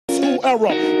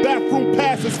era. Bathroom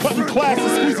passes, cutting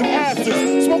classes, squeezing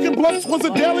asses. Smoking blunts was a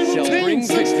daily routine.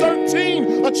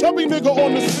 613, a chubby nigga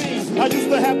on the scene. I used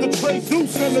to have the tray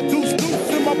deuce and the deuce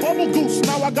in my bubble goose.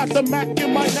 Now I got the Mac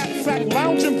in my knapsack,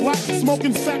 lounging black,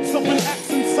 smoking sacks up in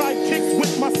accent sidekicks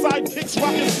with my sidekicks,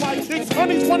 rocking slide kicks.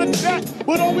 Honeys wanna chat,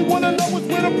 but all we wanna know is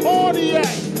where the party at.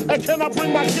 And can I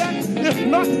bring my gat? If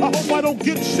not, I hope I don't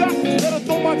get shot. Better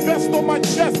throw my vest on my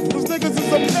chest, cause niggas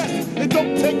is a mess. It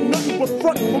don't take nothing but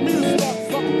front for me to start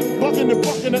something. Bugging and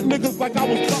bucking at niggas like I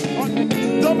was duck hunting.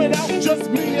 Dumbing out just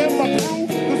me and my crew,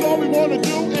 cause all we wanna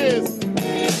do is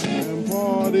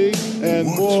party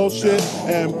and bullshit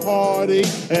and party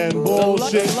and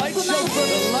bullshit. The light show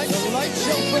burns. The light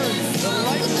show burns. The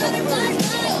light show burns.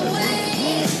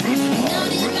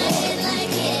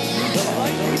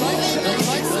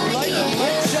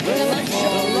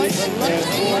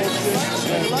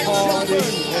 And party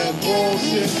and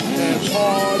bullshit and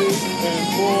party and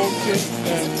bullshit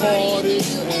and party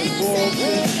and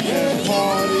bullshit and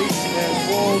party and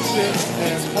bullshit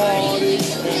and party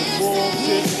and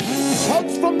bullshit.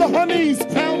 Hugs from the honeys,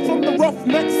 pounds from the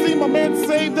roughnecks. See my man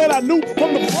saved that I knew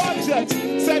from the projects.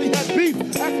 Said he had beef,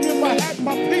 asked me if I had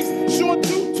my piece. Sure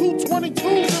do,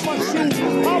 222s in my shoes.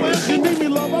 Holla if you need me,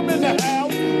 love, I'm in the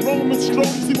house. Roam and stroke,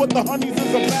 see what the honeys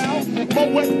is about.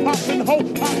 Moet poppin', ho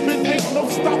poppin', ain't no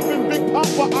stopping. Big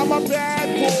Papa, I'm a bad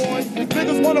boy.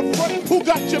 Niggas wanna front, who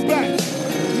got your back?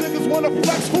 Niggas wanna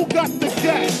flex, who got the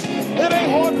gas? It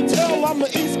ain't hard to tell, I'm the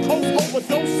East Coast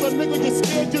overdoser. Nigga, you're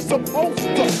scared, you're supposed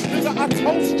to. Nigga, I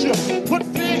toast you. Put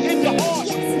fear in your heart.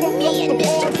 Fuck up the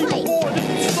party before it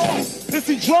even starts. Is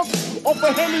he drunk? Off a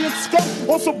Henny and skunk?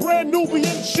 On some brand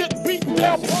Nubian shit, beating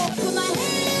down pump?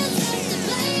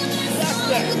 That's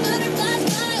that.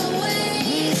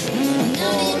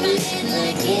 Party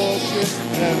and bullshit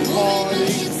and party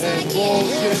and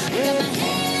bullshit.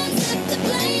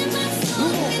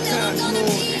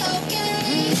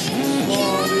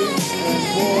 Party and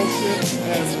bullshit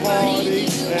and party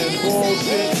and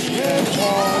bullshit and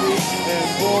party and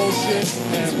bullshit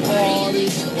and party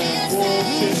and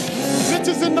bullshit.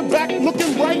 Bitches in the back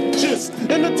looking righteous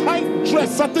in a tight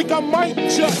dress. I think I might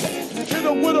just hit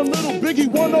her with a little Biggie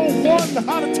 101.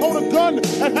 How to tote a gun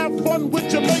and have fun with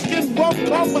Jamaican rum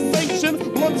conversation.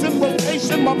 Blunts in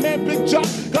rotation. My man Big Jock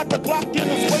got the Glock in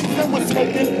his waist and we're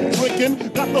smoking, drinking.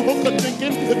 Got the hooker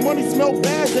thinking if money smell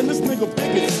bad, then this nigga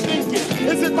big is stinking.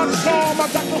 Is it my charm? I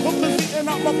got the hookers eating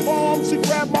out my palm. She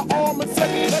grabbed my arm and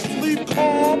said, let's leave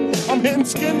calm. I'm hitting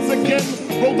skins again.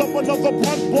 Rolled up another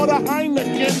blunt, bought a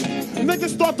Heineken. Niggas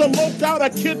start to lope out, a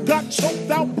kid got choked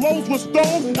out, blows were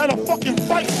stoned, and a fucking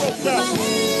fight broke out.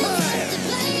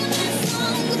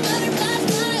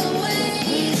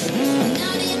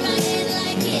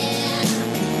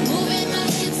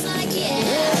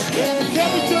 Can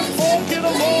we just all get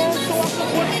along so I can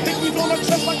put pickies on her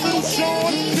chest like little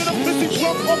Sean? Get a pissy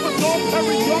drunk off the dog,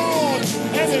 carry on,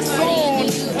 and it's on,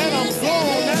 and I'm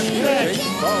gone, that's that.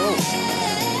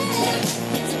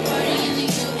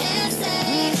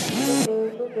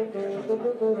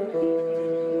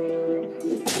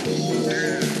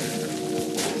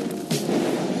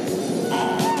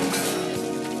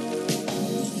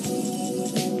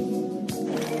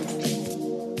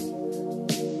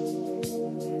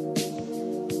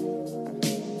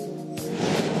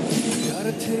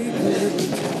 Gotta take a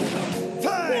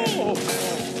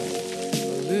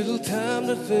little time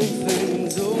to think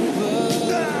things over.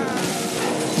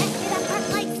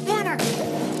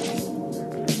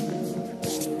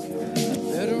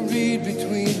 Better read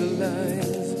between the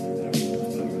lines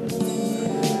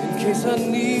in case I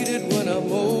need it when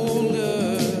I'm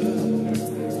older.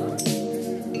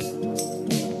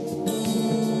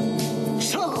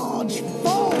 Charge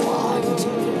forward!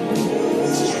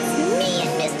 Just me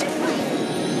and Mr.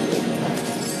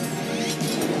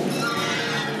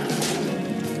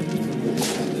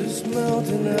 This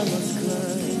mountain I must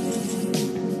climb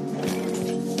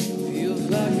feels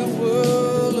like a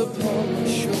world upon my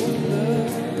shoulder.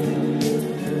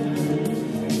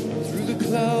 Through the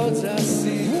clouds I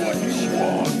see what you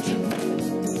want.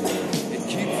 It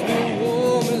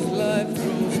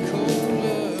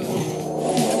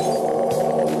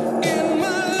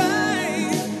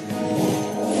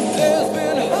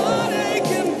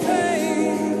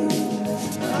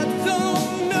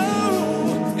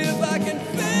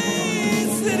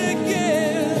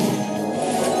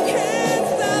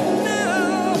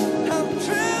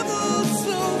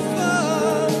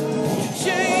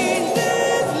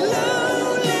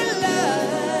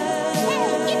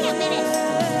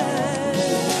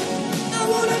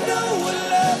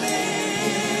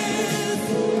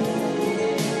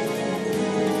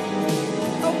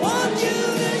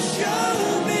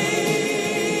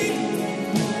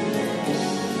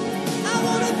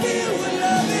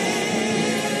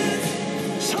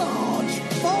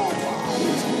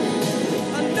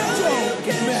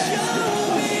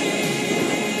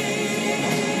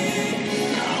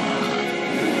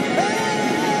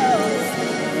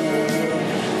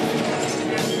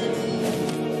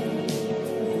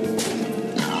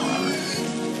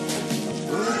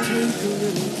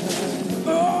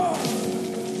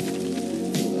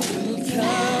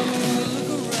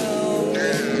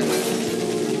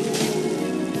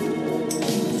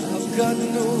got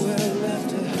nowhere left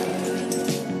to hide.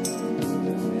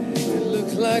 It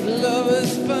looks like love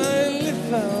has finally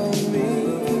found me.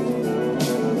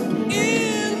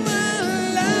 In my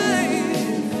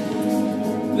life,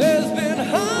 there's been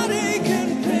heartache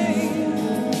and pain.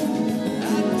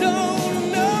 I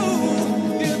don't know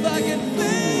if I can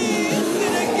face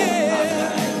it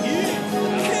again.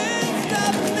 I can't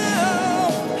stop now.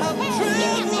 I've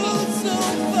traveled so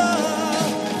far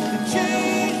to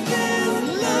change this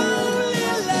lonely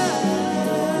life.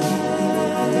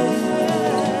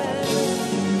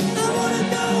 I wanna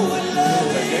know what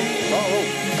love is.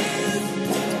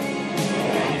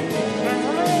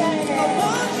 I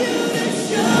want you to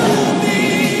show me.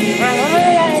 I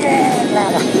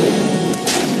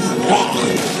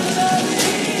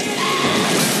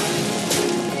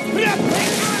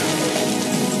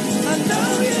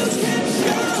know you can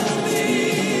show me.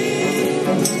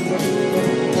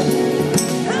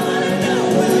 I wanna know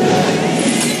what love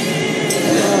is.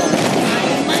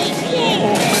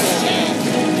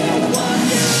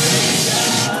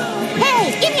 Hey,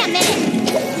 give me a minute.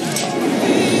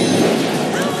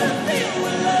 I wanna feel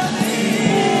what love is.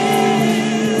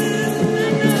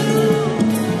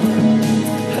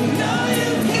 I know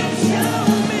you can show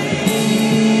me.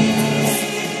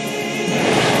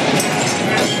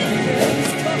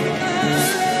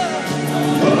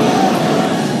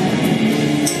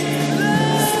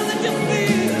 Love that you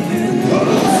feel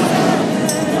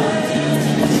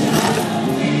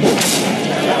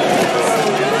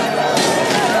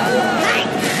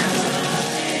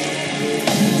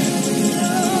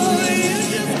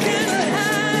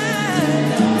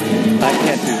I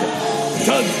can't do that.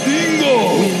 Tadingo!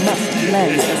 We must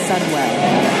cleanse the sun well.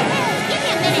 Give me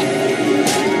a minute.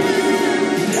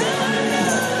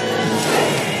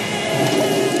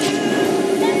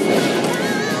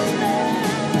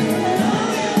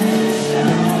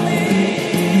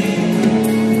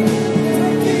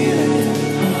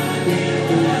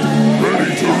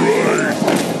 Ready to ride!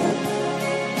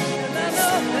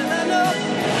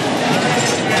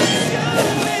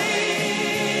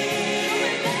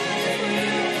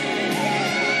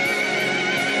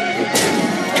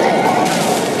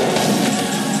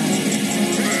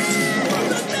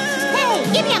 Hey,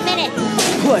 give me a minute.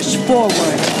 Push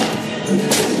forward.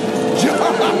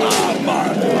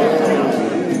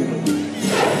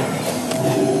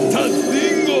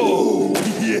 Tadingo!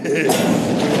 Yeah!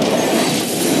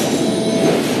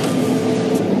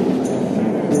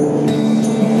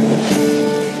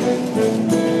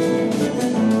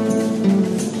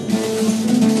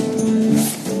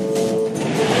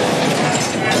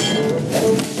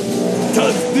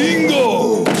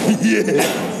 Tadingo! Yeah!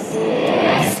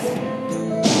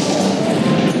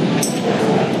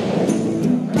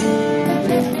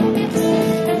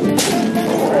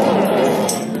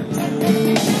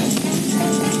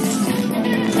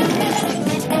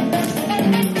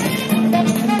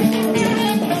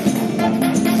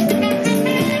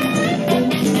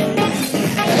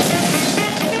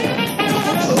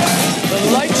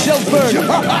 The light shall burn.